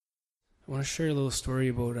I want to share a little story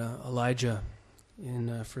about Elijah in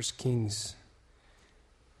 1 Kings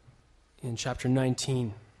in chapter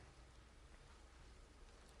 19.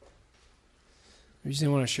 The reason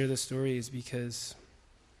I want to share this story is because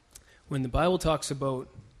when the Bible talks about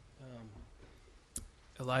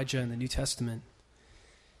Elijah in the New Testament,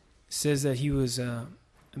 it says that he was a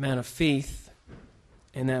man of faith,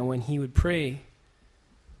 and that when he would pray,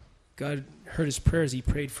 God heard his prayers. He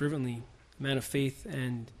prayed fervently, a man of faith,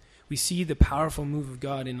 and we see the powerful move of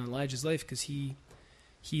God in Elijah's life because he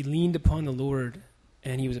leaned upon the Lord,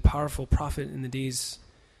 and he was a powerful prophet in the days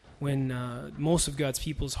when most of God's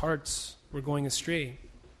people's hearts were going astray.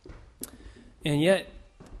 And yet,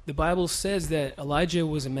 the Bible says that Elijah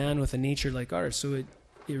was a man with a nature like ours, so it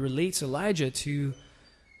relates Elijah to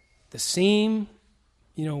the same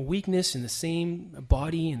weakness and the same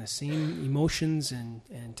body and the same emotions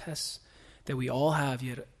and tests that we all have,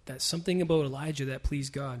 yet that something about Elijah that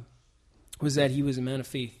pleased God was that he was a man of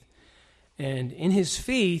faith. And in his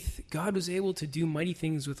faith, God was able to do mighty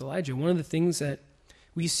things with Elijah. One of the things that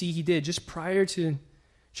we see he did just prior to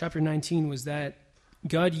chapter 19 was that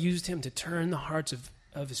God used him to turn the hearts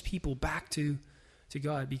of his people back to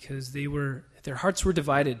God, because their hearts were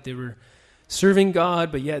divided. They were serving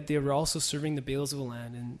God, but yet they were also serving the Baals of the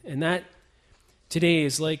land. And that today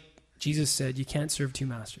is like Jesus said, you can't serve two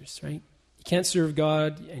masters, right? You can't serve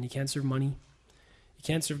God and you can't serve money. You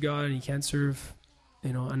can't serve God and you can't serve,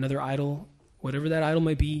 another idol. Whatever that idol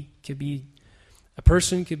might be, could be a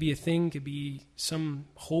person, could be a thing, could be some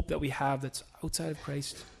hope that we have that's outside of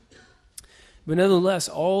Christ. But nevertheless,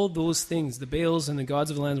 all those things, the Baals and the gods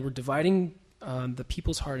of the land, were dividing the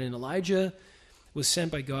people's heart. And Elijah was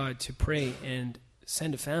sent by God to pray and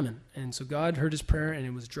send a famine. And so God heard his prayer, and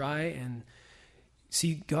it was dry. And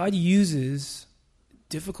see, God uses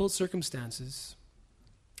difficult circumstances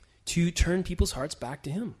to turn people's hearts back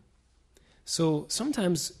to him. So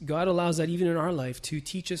sometimes God allows that even in our life to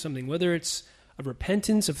teach us something, whether it's a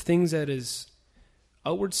repentance of things that is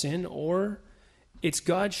outward sin, or it's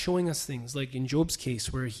God showing us things, like in Job's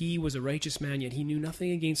case, where he was a righteous man, yet he knew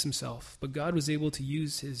nothing against himself. But God was able to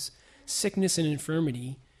use his sickness and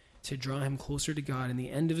infirmity to draw him closer to God. In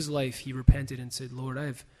the end of his life, he repented and said, Lord,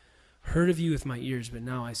 I've heard of you with my ears, but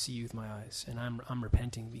now I see you with my eyes, and I'm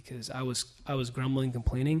repenting because I was grumbling,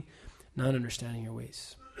 complaining, not understanding your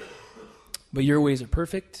ways. But your ways are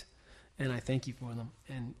perfect, and I thank you for them.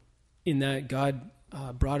 And in that, God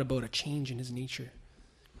brought about a change in his nature.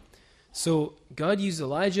 So God used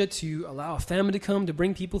Elijah to allow a famine to come, to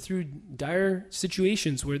bring people through dire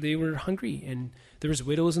situations where they were hungry. And there was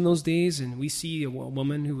widows in those days, and we see a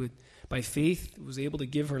woman who would, by faith, was able to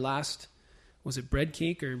give her last, was it bread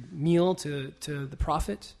cake or meal to the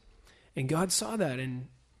prophet? And God saw that and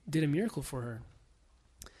did a miracle for her.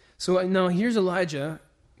 So now here's Elijah,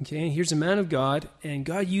 okay, here's a man of God, and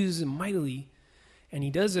God uses him mightily, and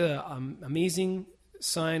he does an amazing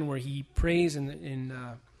sign where he prays and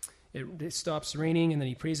it stops raining, and then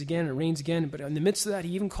he prays again, and it rains again. But in the midst of that,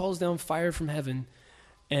 he even calls down fire from heaven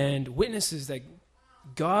and witnesses that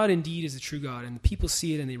God indeed is the true God, and the people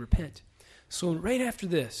see it and they repent. So right after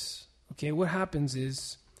this, okay, what happens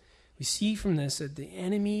is we see from this that the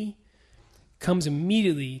enemy comes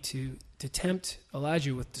immediately to tempt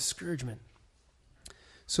Elijah with discouragement.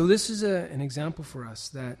 So this is an example for us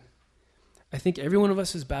that I think every one of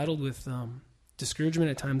us has battled with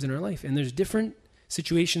discouragement at times in our life. And there's different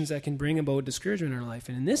situations that can bring about discouragement in our life.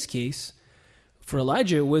 And in this case, for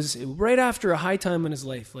Elijah, it was right after a high time in his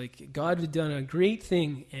life. Like God had done a great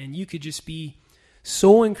thing, and you could just be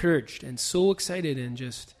so encouraged and so excited and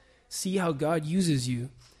just see how God uses you.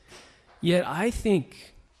 Yet I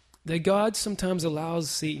think that God sometimes allows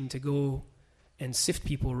Satan to go and sift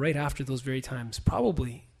people right after those very times.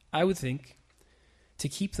 Probably, I would think, to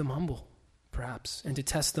keep them humble, perhaps, and to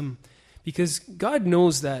test them. Because God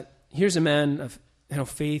knows that here's a man of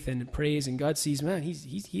faith and praise, and God sees, man,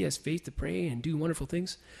 he has faith to pray and do wonderful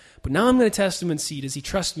things. But now I'm going to test him and see, does he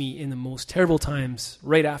trust me in the most terrible times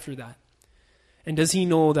right after that? And does he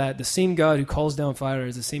know that the same God who calls down fire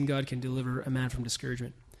is the same God can deliver a man from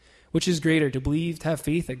discouragement? Which is greater, to believe, to have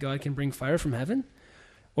faith that God can bring fire from heaven,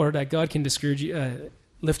 or that God can discourage you,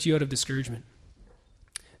 lift you out of discouragement?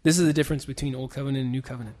 This is the difference between Old Covenant and New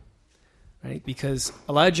Covenant, right? Because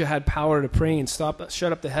Elijah had power to pray and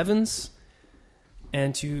shut up the heavens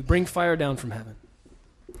and to bring fire down from heaven.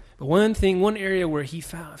 But one area where he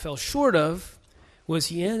fell short of was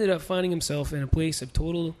he ended up finding himself in a place of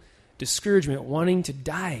total discouragement, wanting to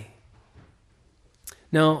die.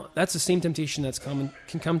 Now, that's the same temptation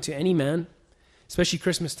can come to any man, especially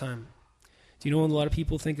Christmas time. Do you know a lot of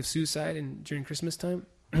people think of suicide during Christmas time?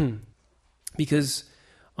 Because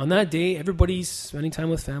On that day, everybody's spending time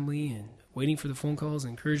with family and waiting for the phone calls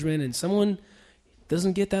and encouragement, and someone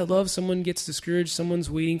doesn't get that love, someone gets discouraged, someone's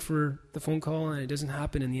waiting for the phone call and it doesn't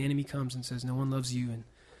happen, and the enemy comes and says, no one loves you, and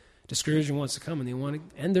discouragement wants to come and they want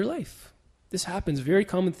to end their life. This happens, a very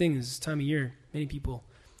common thing this time of year. Many people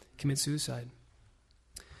commit suicide.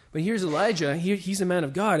 But here's Elijah, he's a man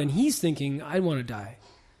of God, and he's thinking, I want to die.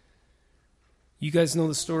 You guys know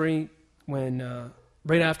the story when,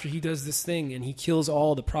 right after he does this thing and he kills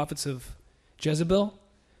all the prophets of Jezebel.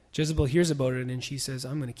 Jezebel hears about it and she says,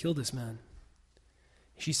 I'm going to kill this man.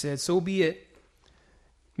 She said, so be it.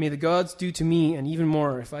 May the gods do to me and even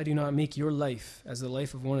more if I do not make your life as the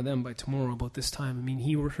life of one of them by tomorrow about this time. I mean,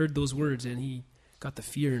 he heard those words and he got the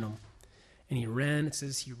fear in him. And he ran. It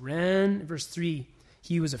says he ran. Verse 3,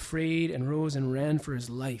 he was afraid and rose and ran for his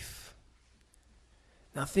life.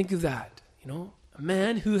 Now think of that. A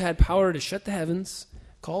man who had power to shut the heavens,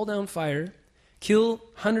 call down fire, kill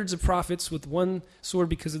hundreds of prophets with one sword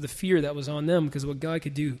because of the fear that was on them, because of what God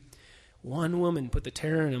could do. One woman put the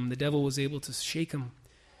terror in him. The devil was able to shake him.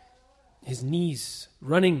 His knees,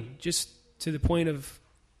 running just to the point of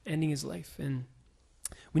ending his life. And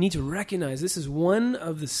we need to recognize this is one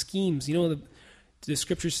of the schemes. The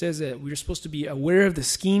scripture says that we're supposed to be aware of the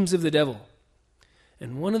schemes of the devil.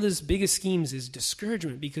 And one of his biggest schemes is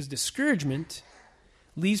discouragement, because discouragement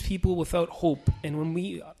leaves people without hope. And when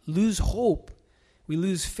we lose hope, we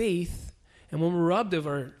lose faith. And when we're robbed of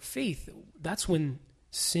our faith, that's when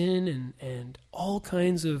sin and all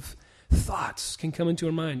kinds of thoughts can come into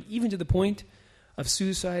our mind, even to the point of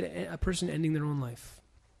suicide, a person ending their own life.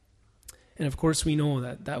 And of course, we know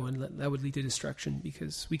that would lead to destruction,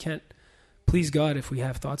 because we can't please God if we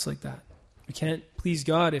have thoughts like that. We can't please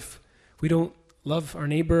God if we don't love our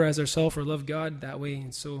neighbor as ourselves or love God that way.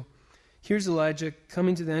 And so here's Elijah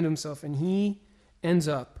coming to the end of himself, and he ends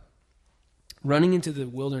up running into the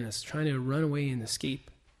wilderness, trying to run away and escape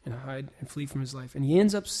and hide and flee from his life. And he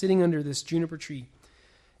ends up sitting under this juniper tree.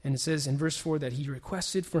 And it says in verse 4 that he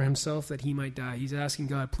requested for himself that he might die. He's asking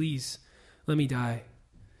God, please let me die.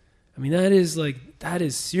 I mean, that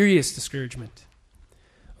is serious discouragement.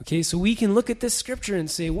 Okay, so we can look at this scripture and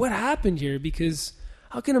say, what happened here? Because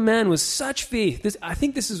how can a man with such faith, I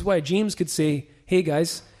think this is why James could say, hey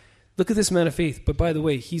guys, look at this man of faith. But by the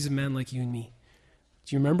way, he's a man like you and me.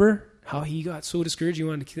 Do you remember how he got so discouraged he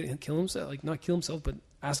wanted to kill himself? Like, not kill himself, but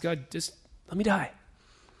ask God, just let me die.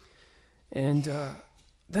 And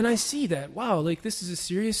then I see that, wow, this is a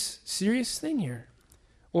serious thing here.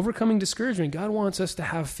 Overcoming discouragement. God wants us to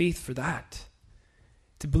have faith for that.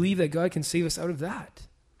 To believe that God can save us out of that.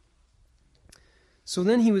 So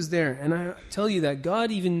then he was there. And I tell you that God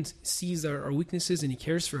even sees our weaknesses and he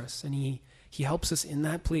cares for us. And he helps us in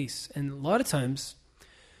that place. And a lot of times,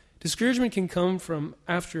 discouragement can come from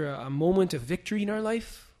after a moment of victory in our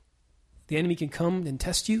life. The enemy can come and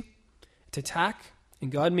test you, to attack, and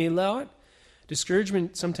God may allow it.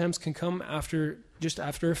 Discouragement sometimes can come after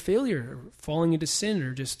a failure, or falling into sin,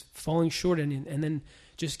 or just falling short, and then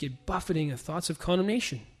just get buffeting of thoughts of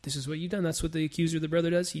condemnation. This is what you've done. That's what the accuser of the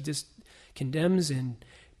brother does. He just condemns and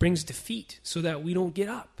brings defeat so that we don't get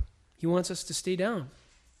up. He wants us to stay down.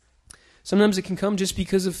 Sometimes it can come just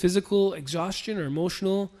because of physical exhaustion or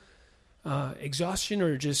emotional exhaustion,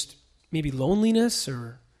 or just maybe loneliness,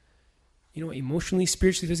 or emotionally,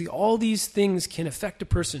 spiritually, physically. All these things can affect a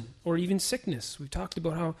person, or even sickness. We've talked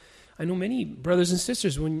about how I know many brothers and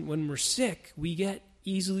sisters, when we're sick, we get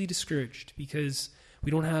easily discouraged because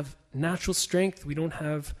we don't have natural strength. We don't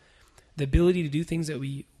have the ability to do things that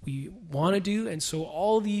we want to do. And so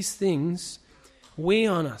all these things weigh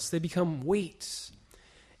on us. They become weights.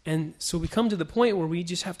 And so we come to the point where we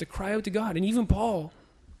just have to cry out to God. And even Paul,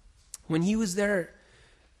 when he was there,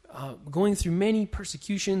 going through many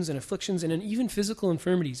persecutions and afflictions and even physical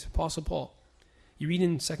infirmities, Apostle Paul, you read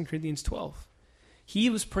in 2 Corinthians 12, he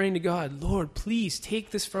was praying to God, Lord, please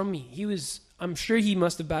take this from me. I'm sure he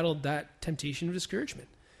must have battled that temptation of discouragement.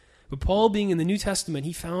 But Paul, being in the New Testament,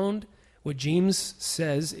 he found what James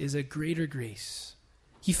says is a greater grace.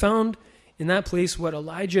 He found in that place what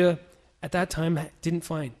Elijah at that time didn't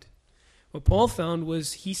find. What Paul found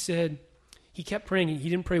was, he said, he kept praying. He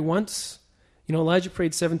didn't pray once. Elijah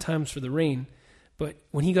prayed 7 times for the rain, but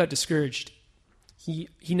when he got discouraged, he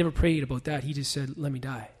never prayed about that. He just said, let me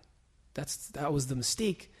die. That was the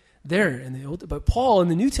mistake there. But Paul in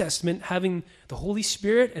the New Testament, having the Holy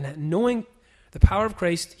Spirit and knowing the power of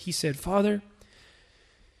Christ, he said, Father,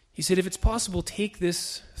 he said, if it's possible, take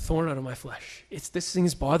this thorn out of my flesh. This thing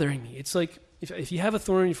is bothering me. It's like, if you have a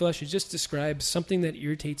thorn in your flesh, it just describes something that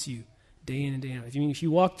irritates you day in and day out. If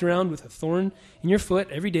you walked around with a thorn in your foot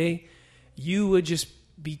every day, you would just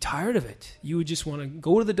be tired of it. You would just want to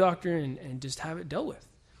go to the doctor and just have it dealt with.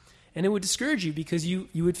 And it would discourage you because you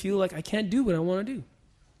would feel like, I can't do what I want to do.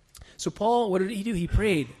 So Paul, what did he do? He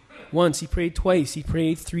prayed once, he prayed twice, he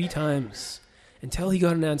prayed 3 times until he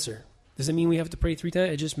got an answer. Does it mean we have to pray 3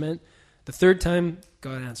 times? It just meant the 3rd time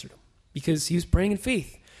God answered him because he was praying in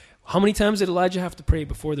faith. How many times did Elijah have to pray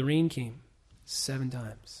before the rain came? 7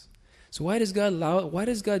 times. So why does God allow it? Why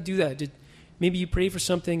does God do that? Maybe you pray for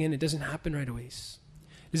something and it doesn't happen right away.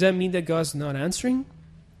 Does that mean that God's not answering?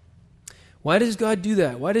 Why does God do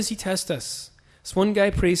that? Why does he test us? This one guy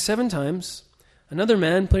prays 7 times. Another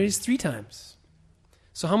man prays 3 times.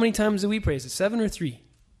 So how many times do we pray? Is it 7 or 3?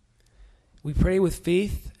 We pray with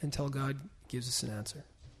faith until God gives us an answer.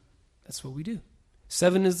 That's what we do.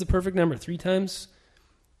 7 is the perfect number. 3 times,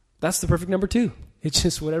 that's the perfect number too. It's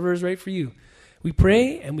just whatever is right for you. We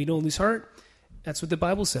pray and we don't lose heart. That's what the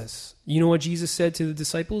Bible says. You know what Jesus said to the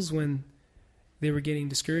disciples when they were getting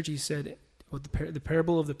discouraged? He said, the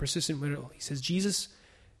parable of the persistent widow. He says, Jesus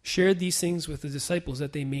shared these things with the disciples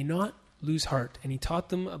that they may not lose heart. And he taught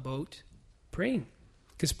them about praying.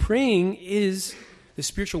 Because praying is the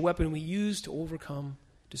spiritual weapon we use to overcome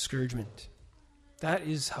discouragement. That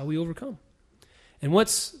is how we overcome. And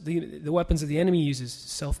what's the weapons that the enemy uses?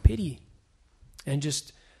 Self-pity and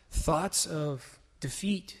just thoughts of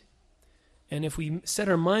defeat. And if we set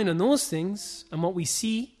our mind on those things, on what we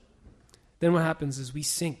see, then what happens is we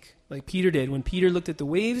sink, like Peter did. When Peter looked at the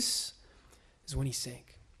waves, is when he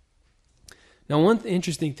sank. Now, one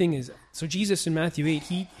interesting thing is, so Jesus in Matthew 8,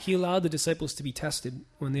 he allowed the disciples to be tested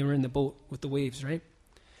when they were in the boat with the waves, right?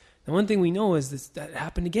 Now, one thing we know is that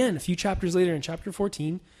happened again a few chapters later in chapter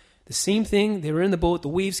 14. The same thing, they were in the boat, the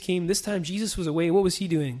waves came. This time Jesus was away. What was he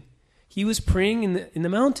doing? He was praying in the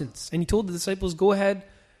mountains. And he told the disciples, go ahead,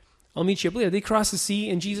 I'll meet you up later. They crossed the sea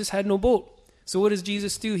and Jesus had no boat. So what does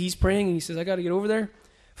Jesus do? He's praying and he says, I got to get over there.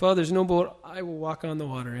 Father, there's no boat. I will walk on the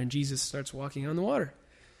water. And Jesus starts walking on the water.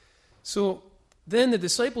 So then the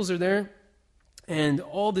disciples are there and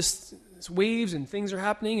all this waves and things are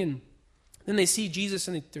happening. And then they see Jesus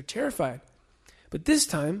and they're terrified. But this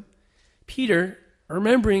time, Peter,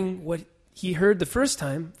 remembering what he heard the first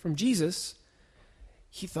time from Jesus,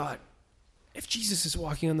 he thought, if Jesus is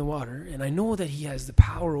walking on the water and I know that he has the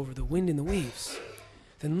power over the wind and the waves,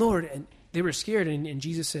 then Lord, and they were scared and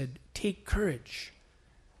Jesus said, take courage.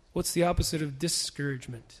 What's the opposite of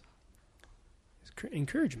discouragement?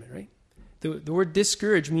 Encouragement, right? The word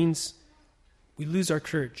discourage means we lose our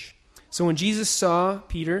courage. So when Jesus saw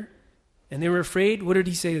Peter and they were afraid, what did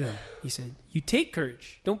he say to them? He said, you take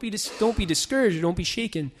courage. Don't be discouraged or don't be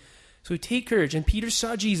shaken. So take courage. And Peter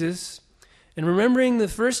saw Jesus and remembering the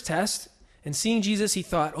first test and seeing Jesus, he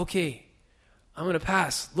thought, okay, I'm going to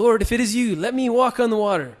pass. Lord, if it is you, let me walk on the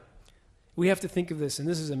water. We have to think of this, and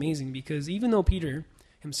this is amazing because even though Peter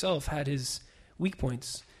himself had his weak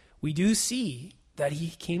points, we do see that he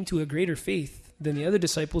came to a greater faith than the other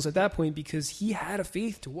disciples at that point because he had a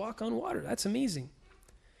faith to walk on water. That's amazing.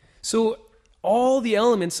 So all the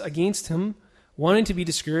elements against him, wanting to be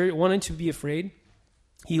discouraged, wanting to be afraid,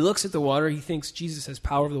 he looks at the water, he thinks Jesus has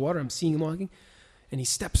power over the water, I'm seeing him walking, and he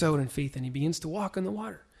steps out in faith and he begins to walk on the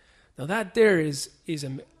water. Now that there is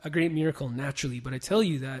a great miracle naturally, but I tell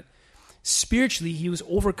you that spiritually he was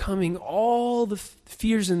overcoming all the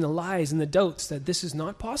fears and the lies and the doubts that this is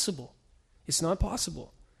not possible. It's not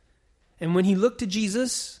possible. And when he looked at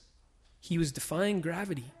Jesus, he was defying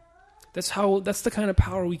gravity. That's the kind of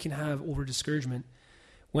power we can have over discouragement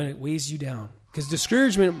when it weighs you down. Because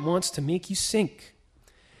discouragement wants to make you sink.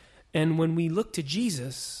 And when we look to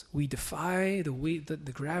Jesus, we defy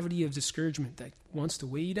the gravity of discouragement that wants to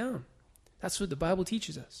weigh you down. That's what the Bible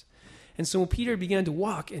teaches us. And so when Peter began to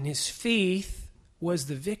walk, and his faith was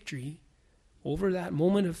the victory over that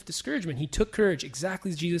moment of discouragement, he took courage,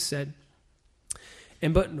 exactly as Jesus said.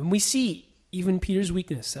 But when we see even Peter's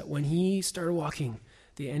weakness, that when he started walking,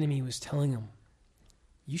 the enemy was telling him,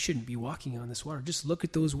 you shouldn't be walking on this water. Just look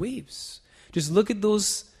at those waves. Just look at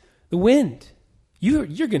the wind. You're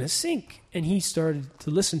going to sink. And he started to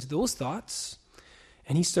listen to those thoughts,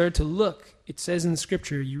 and he started to look. It says in the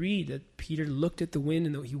scripture, you read that Peter looked at the wind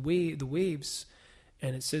and he weighed the waves,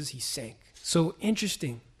 and it says he sank. So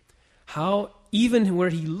interesting how even where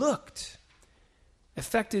he looked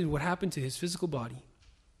affected what happened to his physical body.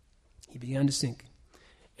 He began to sink.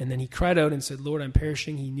 And then he cried out and said, Lord, I'm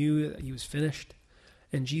perishing. He knew that he was finished.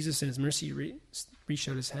 And Jesus in his mercy reached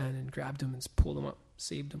out his hand and grabbed him and pulled him up,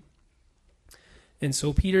 saved him. And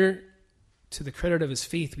so Peter, to the credit of his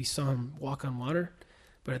faith, we saw him walk on water.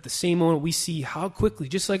 But at the same moment, we see how quickly,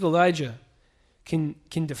 just like Elijah, can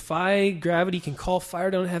defy gravity, can call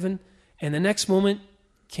fire down heaven, and the next moment,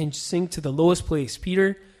 can sink to the lowest place.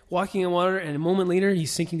 Peter walking on water, and a moment later,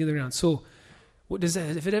 he's sinking to the ground. So what does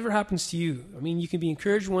that, if it ever happens to you, I mean, you can be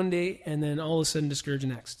encouraged one day and then all of a sudden discouraged the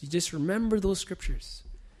next. You just remember those scriptures.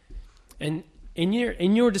 And in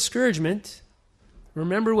your discouragement,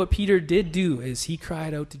 remember what Peter did do is he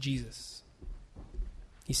cried out to Jesus.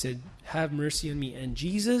 He said, have mercy on me. And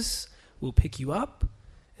Jesus will pick you up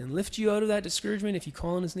and lift you out of that discouragement if you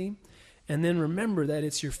call on his name. And then remember that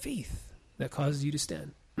it's your faith that causes you to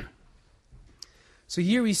stand. So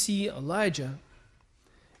here we see Elijah,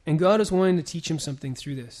 and God is wanting to teach him something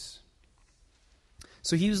through this.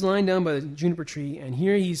 So he was lying down by the juniper tree, and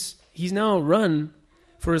here he's now run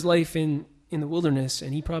for his life in the wilderness,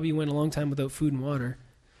 and he probably went a long time without food and water.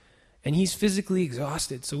 And he's physically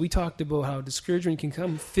exhausted. So we talked about how discouragement can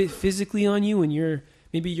come physically on you when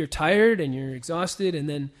maybe you're tired and you're exhausted, and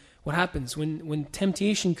then what happens? When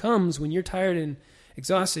temptation comes, when you're tired and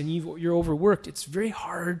exhausted and you're overworked, it's very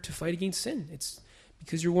hard to fight against sin. It's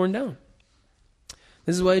because you're worn down.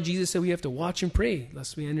 This is why Jesus said we have to watch and pray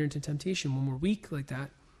lest we enter into temptation. When we're weak like that,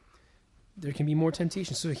 there can be more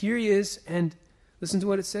temptation. So here he is, and listen to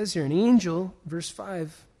what it says here. An angel, verse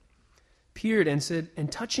 5, appeared and said,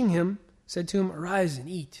 and touching him, said to him, arise and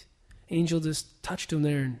eat. Angel just touched him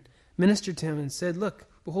there and ministered to him and said, look,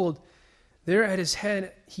 behold, there at his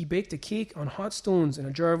head he baked a cake on hot stones and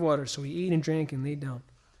a jar of water. So he ate and drank and laid down.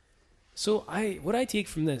 So what I take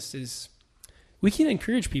from this is we can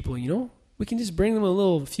encourage people, We can just bring them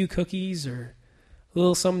a few cookies or a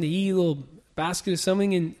little something to eat, a little basket of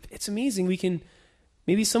something, and it's amazing.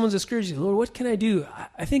 Maybe someone's discouraged. Lord, what can I do?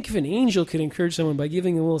 I think if an angel could encourage someone by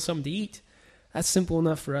giving them a little something to eat, that's simple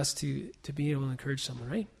enough for us to be able to encourage someone,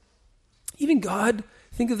 right? Even God,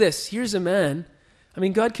 think of this. Here's a man. I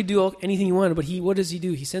mean, God could do anything he wanted, but what does he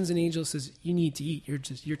do? He sends an angel, says, you need to eat.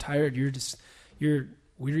 You're tired. You're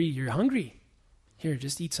weary. You're hungry. Here,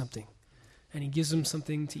 just eat something. And he gives him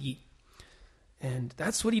something to eat. And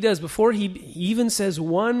that's what he does. Before he even says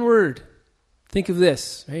one word, think of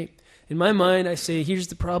this, right? In my mind, I say, here's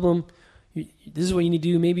the problem. This is what you need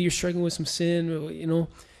to do. Maybe you're struggling with some sin,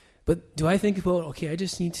 But do I think about, okay, I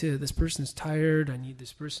just need this person's tired.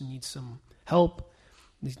 This person needs some help.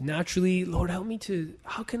 Naturally, Lord, help me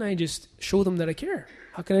how can I just show them that I care?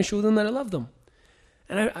 How can I show them that I love them?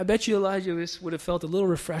 And I bet you Elijah would have felt a little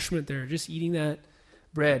refreshment there, just eating that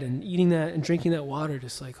bread and eating that and drinking that water,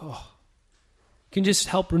 just like, can just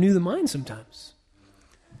help renew the mind sometimes.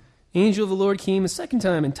 The angel of the Lord came a second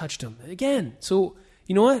time and touched him again. So,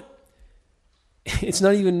 you know what? It's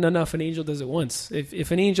not even enough an angel does it once.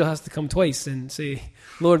 If an angel has to come twice and say,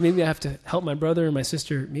 Lord, maybe I have to help my brother or my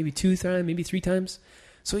sister maybe 2 times, maybe 3 times.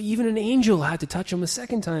 So even an angel had to touch him a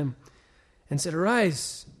second time and said,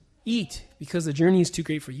 arise, eat, because the journey is too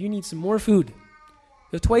great for you. You need some more food.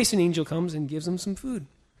 So twice an angel comes and gives him some food.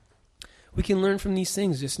 We can learn from these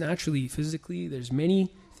things just naturally, physically. There's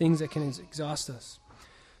many things that can exhaust us.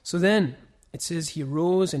 So then it says he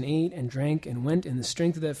arose and ate and drank and went in the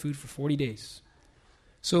strength of that food for 40 days.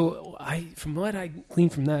 So from what I glean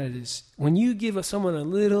from that is when you give someone a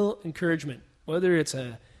little encouragement, whether it's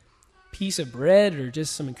a piece of bread or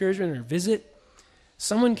just some encouragement or visit,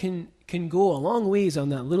 someone can go a long ways on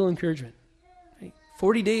that little encouragement. Right?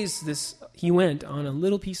 40 days he went on a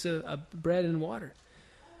little piece of bread and water.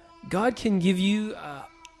 God can give you,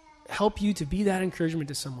 help you to be that encouragement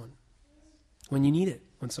to someone when you need it,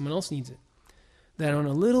 when someone else needs it. That on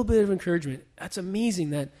a little bit of encouragement, that's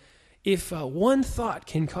amazing that if one thought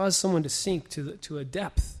can cause someone to sink to a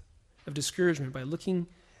depth of discouragement by looking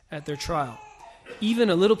at their trial, even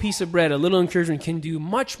a little piece of bread, a little encouragement can do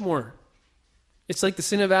much more. It's like the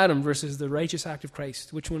sin of Adam versus the righteous act of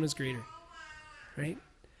Christ. Which one is greater? Right?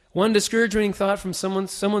 One discouraging thought from someone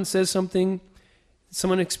says something,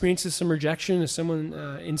 someone experiences some rejection, or someone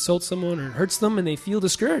insults someone or hurts them, and they feel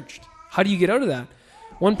discouraged. How do you get out of that?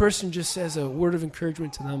 One person just says a word of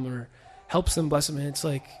encouragement to them or helps them, bless them, and it's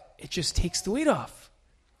like, it just takes the weight off.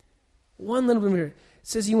 One little bit. It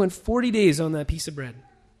says he went 40 days on that piece of bread.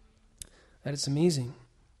 That is amazing.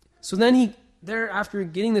 So then after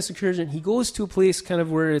getting this encouragement, he goes to a place kind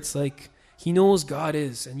of where it's like he knows God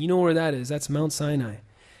is. And you know where that is. That's Mount Sinai.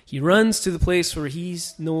 He runs to the place where he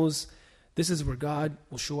knows this is where God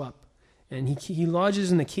will show up. And he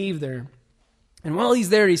lodges in a cave there. And while he's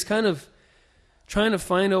there, he's kind of trying to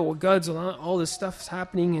find out what God's all this stuff is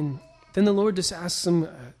happening. And then the Lord just asks him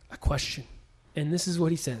a question. And this is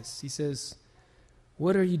what he says. He says,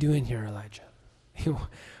 what are you doing here, Elijah?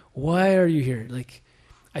 Why are you here? Like,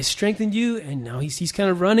 I strengthened you, and now he's kind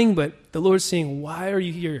of running, but the Lord's saying, why are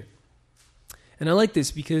you here? And I like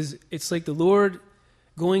this because it's like the Lord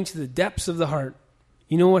going to the depths of the heart.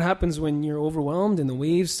 You know what happens when you're overwhelmed and the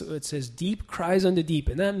waves, it says deep cries unto deep.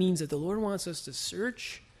 And that means that the Lord wants us to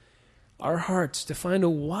search our hearts to find out,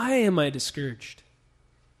 why am I discouraged?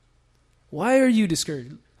 Why are you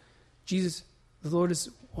discouraged? Jesus, the Lord is,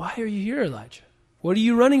 why are you here, Elijah? What are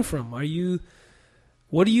you running from?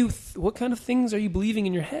 What kind of things are you believing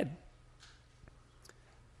in your head?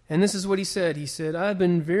 And this is what he said. He said, I've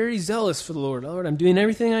been very zealous for the Lord. Lord, I'm doing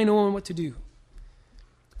everything I know and what to do.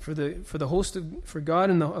 For God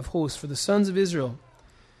and of hosts, for the sons of Israel.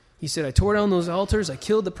 He said, I tore down those altars, I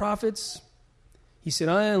killed the prophets. He said,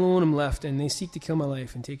 I alone am left, and they seek to kill my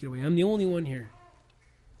life and take it away. I'm the only one here.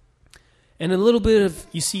 And a little bit of,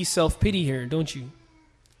 you see self-pity here, don't you?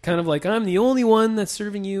 Kind of like, I'm the only one that's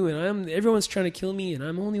serving you, and everyone's trying to kill me, and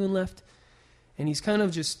I'm the only one left. And he's kind of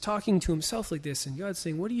just talking to himself like this, and God's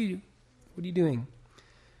saying, what are you doing?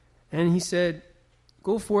 And he said,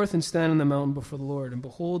 go forth and stand on the mountain before the Lord. And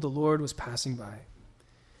behold, the Lord was passing by.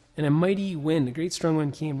 And a mighty wind, a great strong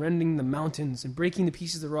wind came, rending the mountains and breaking the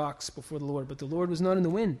pieces of the rocks before the Lord. But the Lord was not in the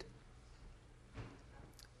wind.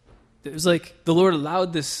 It was like the Lord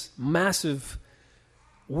allowed this massive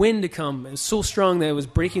wind to come. It was so strong that it was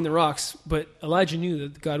breaking the rocks. But Elijah knew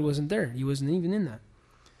that God wasn't there. He wasn't even in that.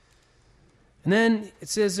 And then it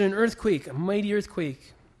says an earthquake, a mighty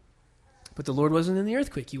earthquake. But the Lord wasn't in the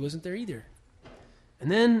earthquake. He wasn't there either.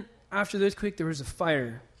 And then after the earthquake, there was a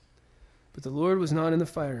fire. But the Lord was not in the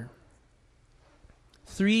fire.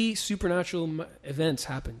 3 supernatural events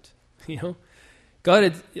happened.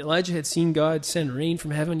 Elijah had seen God send rain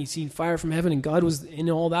from heaven. He'd seen fire from heaven, and God was in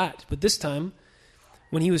all that. But this time,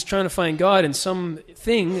 when he was trying to find God in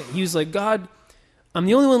something, he was like, God, I'm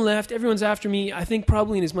the only one left. Everyone's after me. I think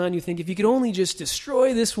probably in his mind you think, if you could only just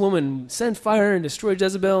destroy this woman, send fire and destroy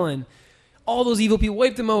Jezebel and all those evil people,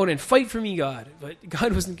 wipe them out and fight for me, God. But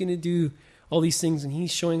God wasn't going to do all these things, and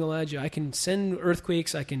he's showing Elijah, I can send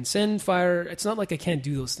earthquakes, I can send fire. It's not like I can't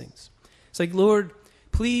do those things. It's like, Lord,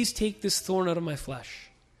 please take this thorn out of my flesh.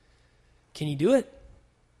 Can he do it?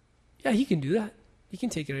 Yeah, he can do that. He can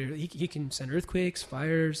take it. He can send earthquakes,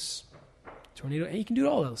 fires, tornado. He can do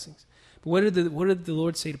all those things. But what did the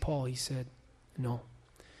Lord say to Paul? He said, no.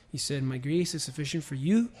 He said, my grace is sufficient for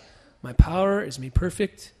you. My power is made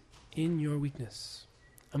perfect in your weakness.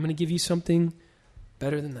 I'm going to give you something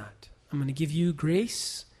better than that. I'm going to give you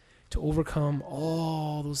grace to overcome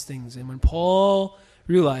all those things. And when Paul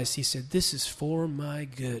realized, he said, this is for my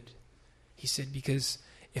good. He said, because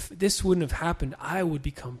if this wouldn't have happened, I would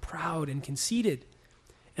become proud and conceited.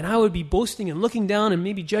 And I would be boasting and looking down and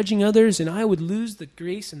maybe judging others, and I would lose the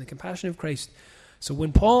grace and the compassion of Christ. So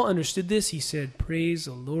when Paul understood this, he said, praise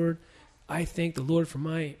the Lord. I thank the Lord for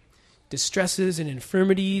my distresses and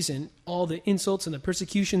infirmities and all the insults and the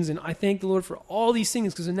persecutions, and I thank the Lord for all these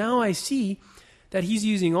things, because now I see that he's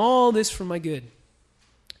using all this for my good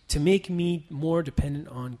to make me more dependent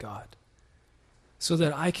on God, so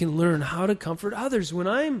that I can learn how to comfort others when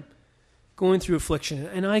I'm going through affliction.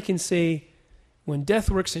 And I can say, when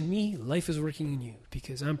death works in me, life is working in you,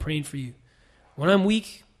 because I'm praying for you. When I'm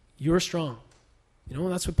weak, you're strong.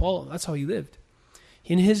 That's how he lived.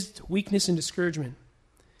 In his weakness and discouragement,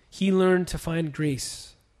 he learned to find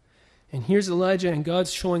grace. And here's Elijah, and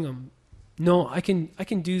God's showing him, no, I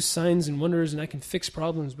can do signs and wonders, and I can fix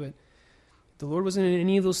problems, but the Lord wasn't in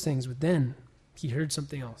any of those things. But then he heard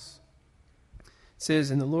something else. It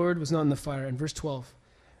says, and the Lord was not in the fire. In verse 12,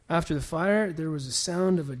 after the fire, there was a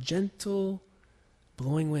sound of a gentle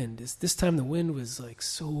blowing wind. This time the wind was like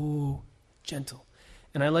so gentle.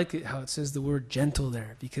 And I like it how it says the word gentle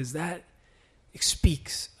there, because that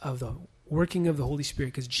speaks of the working of the Holy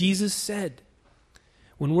Spirit. Because Jesus said,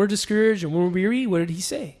 when we're discouraged and when we're weary, what did he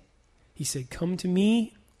say? He said, come to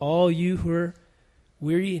me, all you who are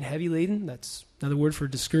weary and heavy laden. That's another word for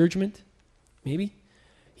discouragement, maybe.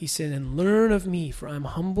 He said, and learn of me, for I'm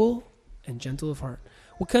humble and gentle of heart.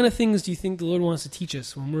 What kind of things do you think the Lord wants to teach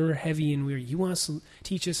us when we're heavy and weary? He wants to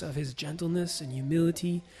teach us of his gentleness and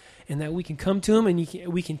humility, and that we can come to him and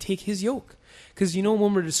we can take his yoke. Because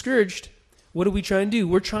when we're discouraged, what do we try and do?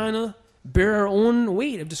 We're trying to bear our own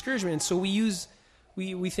weight of discouragement. And so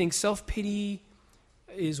we think self-pity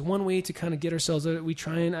is one way to kind of get ourselves out. We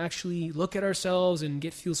try and actually look at ourselves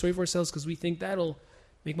and feel sorry for ourselves, because we think that'll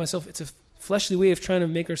make it's a fleshly way of trying to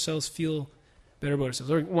make ourselves feel better about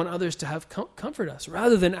ourselves, or want others to have comfort us,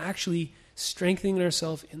 rather than actually strengthening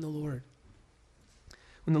ourselves in the Lord.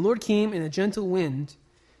 When the Lord came in a gentle wind,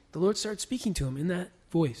 the Lord started speaking to him in that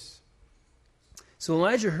voice. So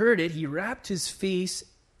Elijah heard it. He wrapped his face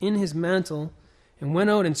in his mantle and went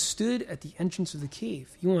out and stood at the entrance of the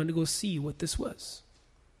cave. He wanted to go see what this was.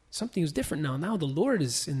 Something was different now. Now the Lord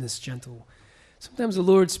is in this gentle. Sometimes the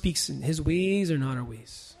Lord speaks and his ways are not our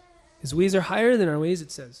ways. His ways are higher than our ways, it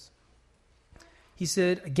says. He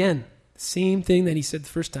said, again, the same thing that he said the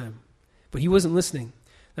first time. But he wasn't listening.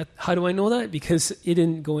 How do I know that? Because it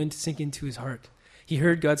didn't go in to sink into his heart. He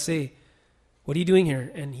heard God say, what are you doing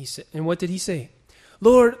here? And he said, and what did he say?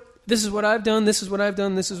 Lord, this is what I've done, this is what I've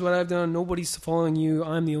done, this is what I've done. Nobody's following you.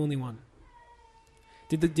 I'm the only one.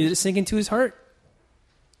 Did it sink into his heart?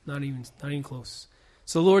 Not even close.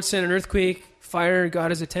 So the Lord sent an earthquake, fire, got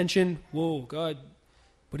his attention. Whoa, God.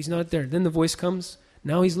 But he's not there. Then the voice comes.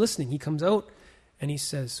 Now he's listening. He comes out and he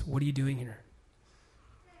says, what are you doing here?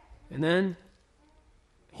 And then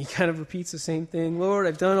he kind of repeats the same thing. Lord,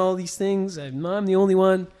 I've done all these things. I'm the only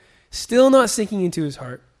one. Still not sinking into his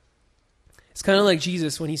heart. It's kind of like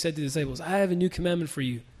Jesus when he said to the disciples, I have a new commandment for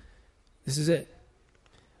you. This is it.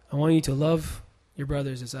 I want you to love your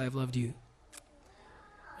brothers as I have loved you.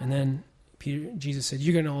 And then Jesus said,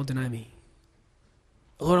 you're going to all deny me.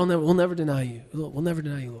 Lord, we'll never deny you. We'll never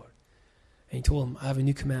deny you, Lord. And he told them, I have a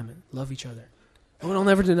new commandment. Love each other. Lord, I'll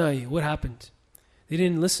never deny you. What happened? They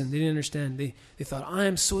didn't listen. They didn't understand. They thought, I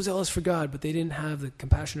am so zealous for God, but they didn't have the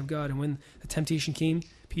compassion of God. And when the temptation came,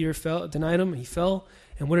 Peter denied him. He fell.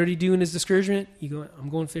 And what did he do in his discouragement? I'm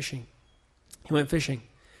going fishing. He went fishing.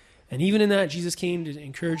 And even in that, Jesus came to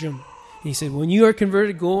encourage him. And he said, when you are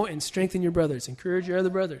converted, go and strengthen your brothers. Encourage your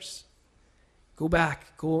other brothers. Go back.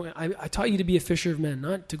 I taught you to be a fisher of men,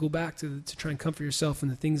 not to go back to try and comfort yourself in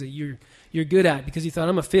the things that you're good at, because you thought,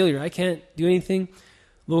 I'm a failure. I can't do anything.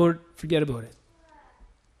 Lord, forget about it.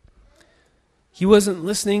 He wasn't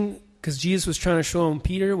listening because Jesus was trying to show him,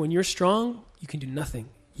 Peter, when you're strong, you can do nothing.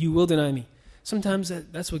 You will deny me. Sometimes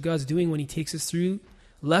that's what God's doing when he takes us through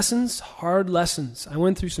lessons, hard lessons. I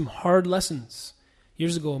went through some hard lessons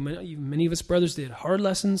years ago. Many of us brothers did hard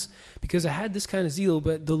lessons because I had this kind of zeal,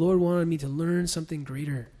 but the Lord wanted me to learn something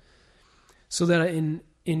greater, so that in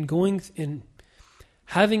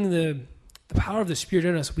having the power of the Spirit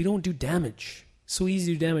in us, we don't do damage. It's so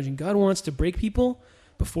easy to do damage, and God wants to break people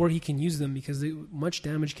before he can use them, because much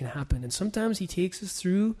damage can happen. And sometimes he takes us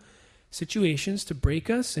through situations to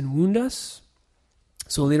break us and wound us,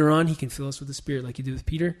 so later on he can fill us with the Spirit like he did with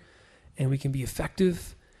Peter, and we can be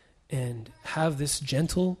effective and have this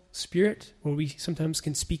gentle spirit where we sometimes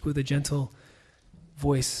can speak with a gentle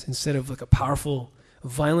voice instead of like a powerful,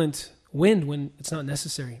 violent wind when it's not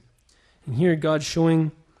necessary. And here God's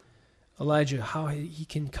showing Elijah how he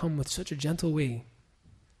can come with such a gentle way.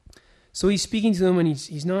 So he's speaking to them and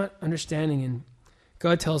he's not understanding, and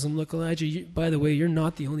God tells him, look, Elijah, by the way, you're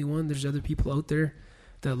not the only one. There's other people out there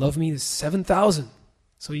that love me. There's 7,000.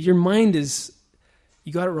 So your mind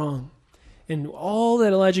you got it wrong. And all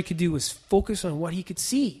that Elijah could do was focus on what he could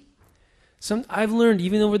see. I've learned,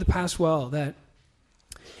 even over the past while, that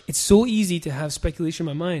it's so easy to have speculation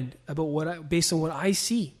in my mind about based on what I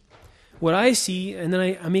see. What I see, and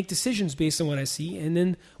then I make decisions based on what I see. And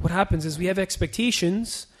then what happens is we have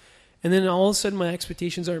expectations, and then all of a sudden my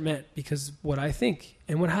expectations aren't met because of what I think.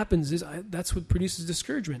 And what happens is that's what produces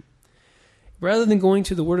discouragement. Rather than going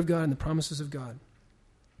to the Word of God and the promises of God.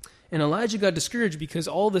 And Elijah got discouraged because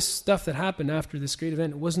all this stuff that happened after this great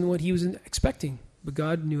event wasn't what he was expecting. But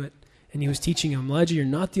God knew it, and he was teaching him, Elijah, you're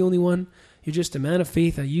not the only one. You're just a man of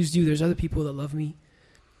faith. I used you. There's other people that love me.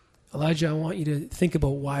 Elijah, I want you to think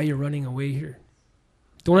about why you're running away here.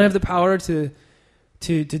 Don't I have the power to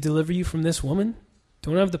deliver you from this woman?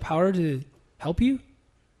 Don't I have the power to help you?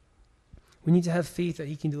 We need to have faith that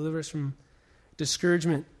he can deliver us from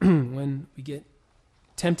discouragement when we get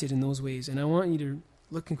tempted in those ways. And I want you to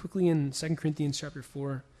look quickly in 2 Corinthians chapter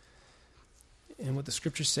 4 and what the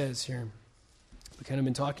scripture says here. We've kind of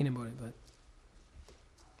been talking about it, but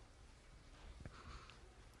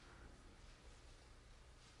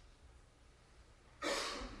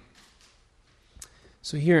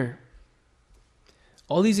so here,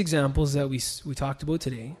 all these examples that we talked about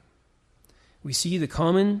today, we see the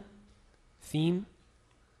common theme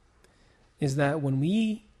is that when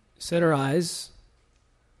we set our eyes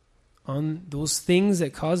on those things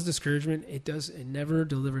that cause discouragement, it never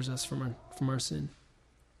delivers us from our sin.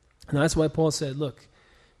 And that's why Paul said, look,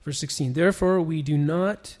 verse 16, therefore we do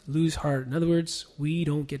not lose heart. In other words, we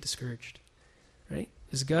don't get discouraged. Right?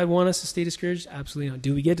 Does God want us to stay discouraged? Absolutely not.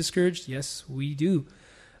 Do we get discouraged? Yes, we do.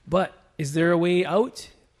 But is there a way out?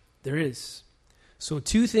 There is. So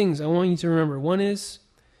two things I want you to remember. One is,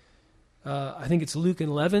 I think it's Luke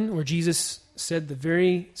 11, where Jesus said the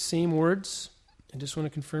very same words. I just want to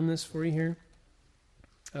confirm this for you here.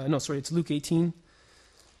 It's Luke 18.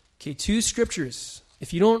 Okay, two scriptures.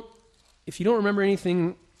 If you don't remember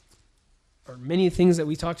anything or many things that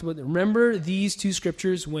we talked about, remember these two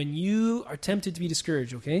scriptures when you are tempted to be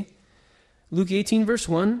discouraged, okay? Luke 18, verse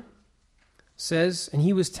 1 says, and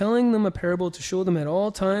he was telling them a parable to show them at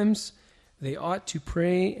all times they ought to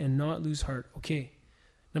pray and not lose heart. Okay,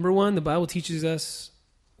 number one, the Bible teaches us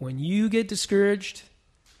when you get discouraged,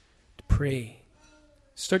 to pray.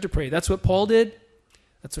 Start to pray. That's what Paul did.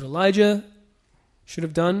 That's what Elijah should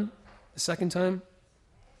have done the second time.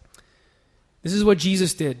 This is what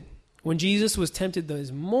Jesus did. When Jesus was tempted to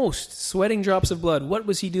his most, sweating drops of blood, what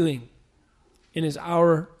was he doing in his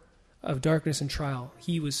hour of darkness and trial?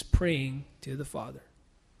 He was praying to the Father.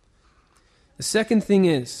 The second thing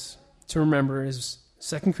is to remember is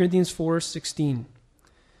 2 Corinthians 4:16.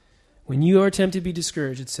 When you are tempted to be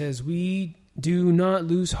discouraged, it says, we do not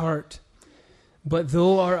lose heart, but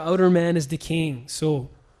though our outer man is decaying. So,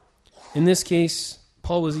 in this case,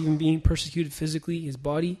 Paul was even being persecuted physically, his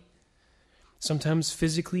body. Sometimes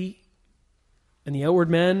physically, in the outward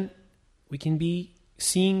man, we can be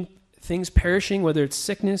seeing things perishing, whether it's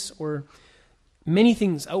sickness or many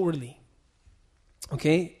things outwardly.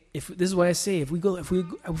 Okay? This is why I say, if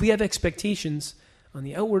we have expectations on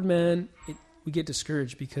the outward man, we get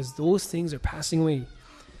discouraged because those things are passing away.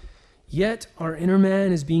 Yet our inner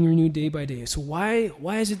man is being renewed day by day. So why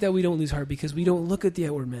is it that we don't lose heart? Because we don't look at the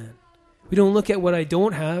outward man. We don't look at what I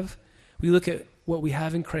don't have. We look at what we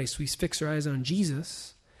have in Christ. We fix our eyes on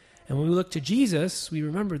Jesus. And when we look to Jesus, we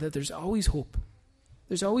remember that there's always hope.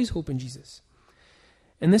 There's always hope in Jesus.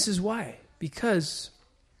 And this is why. Because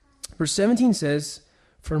verse 17 says,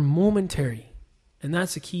 for momentary. And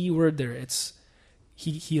that's a key word there. It's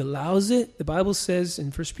He allows it. The Bible says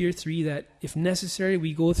in 1 Peter 3 that if necessary,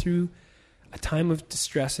 we go through a time of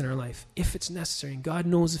distress in our life. If it's necessary. And God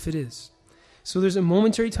knows if it is. So there's a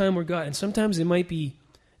momentary time where God, and sometimes it might be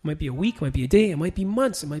a week, it might be a day, it might be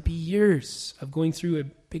months, it might be years of going through a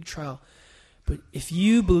big trial. But if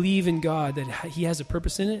you believe in God, that He has a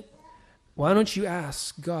purpose in it, why don't you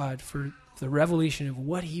ask God for the revelation of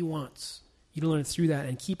what He wants you to learn through that,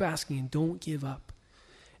 and keep asking and don't give up.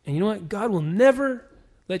 And you know what? God will never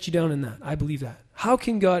let you down in that. I believe that. How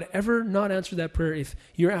can God ever not answer that prayer if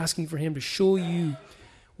you're asking for Him to show you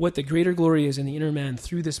what the greater glory is in the inner man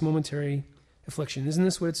through this momentary affliction? Isn't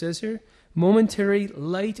this what it says here? Momentary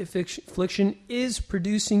light affliction is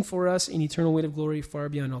producing for us an eternal weight of glory far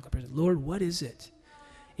beyond all comparison. Lord, what is it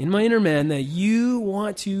in my inner man that you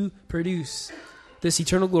want to produce this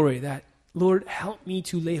eternal glory? That, Lord, help me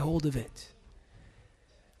to lay hold of it.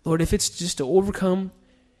 Lord, if it's just to overcome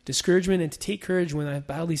discouragement and to take courage when I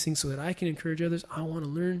battle these things so that I can encourage others, I want to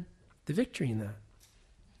learn the victory in that.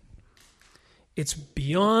 It's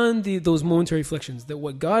beyond those momentary afflictions, that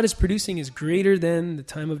what God is producing is greater than the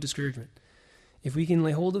time of discouragement. If we can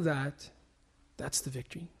lay hold of that, that's the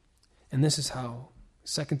victory. And this is how.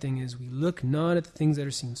 Second thing is we look not at the things that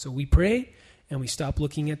are seen. So we pray and we stop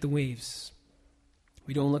looking at the waves.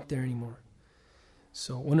 We don't look there anymore.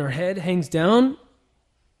 So when our head hangs down,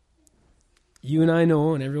 you and I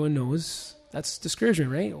know, and everyone knows, that's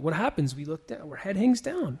discouragement, right? What happens? We look down, our head hangs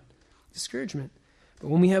down. Discouragement. But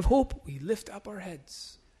when we have hope, we lift up our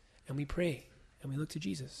heads and we pray and we look to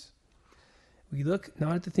Jesus. We look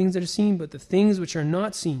not at the things that are seen, but the things which are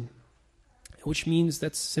not seen, which means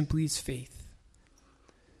that's simply it's faith.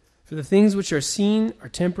 For the things which are seen are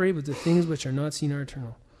temporary, but the things which are not seen are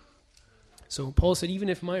eternal. So Paul said, even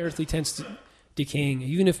if my earthly tent's decaying,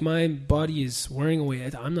 even if my body is wearing away,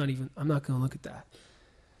 I'm not going to look at that.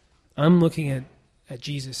 I'm looking at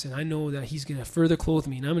Jesus, and I know that He's going to further clothe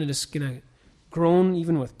me, and I'm just going to groan.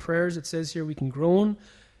 Even with prayers, it says here we can groan.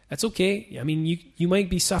 That's okay. I mean, you might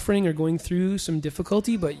be suffering or going through some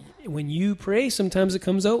difficulty, but when you pray, sometimes it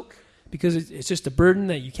comes out because it's just a burden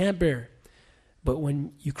that you can't bear. But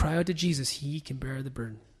when you cry out to Jesus, He can bear the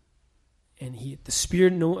burden. And the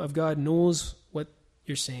Spirit of God knows what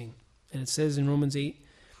you're saying. And it says in Romans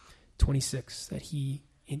 8:26 that He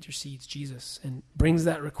intercedes, Jesus, and brings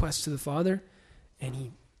that request to the Father, and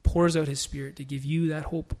He pours out His Spirit to give you that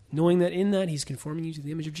hope, knowing that in that He's conforming you to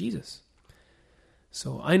the image of Jesus.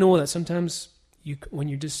 So I know that sometimes when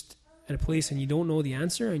you're just at a place and you don't know the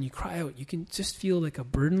answer and you cry out, you can just feel like a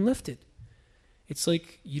burden lifted. It's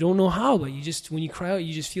like you don't know how, but when you cry out,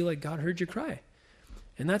 you just feel like God heard your cry.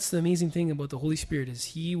 And that's the amazing thing about the Holy Spirit is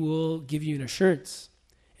He will give you an assurance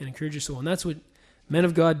and encourage your soul. And that's what men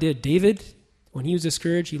of God did. David, when he was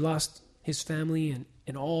discouraged, he lost his family,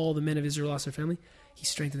 and all the men of Israel lost their family. He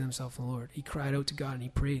strengthened himself in the Lord. He cried out to God and he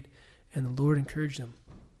prayed, and the Lord encouraged him.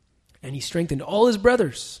 And he strengthened all his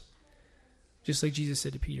brothers, just like Jesus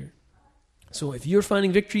said to Peter. So if you're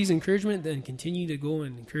finding victories, encouragement, then continue to go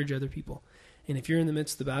and encourage other people. And if you're in the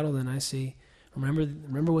midst of the battle, then I say,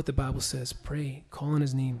 remember what the Bible says. Pray, call on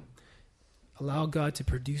His name. Allow God to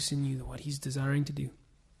produce in you what He's desiring to do.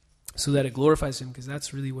 so that it glorifies him, because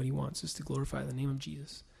that's really what he wants, is to glorify the name of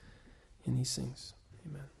Jesus in these things.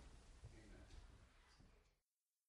 Amen.